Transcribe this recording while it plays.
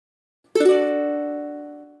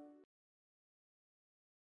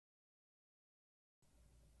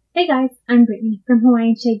Hey guys, I'm Brittany from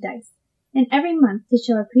Hawaiian Shaved Ice, and every month to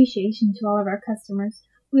show appreciation to all of our customers,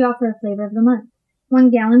 we offer a flavor of the month,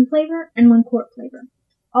 1 gallon flavor and 1 quart flavor.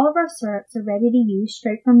 All of our syrups are ready to use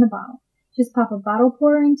straight from the bottle. Just pop a bottle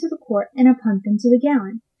pourer into the quart and a pump into the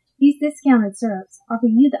gallon. These discounted syrups offer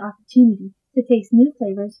you the opportunity to taste new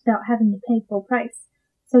flavors without having to pay full price.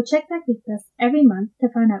 So check back with us every month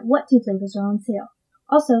to find out what 2 flavors are on sale.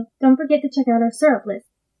 Also, don't forget to check out our syrup list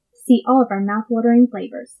to see all of our mouth-watering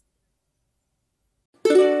flavors.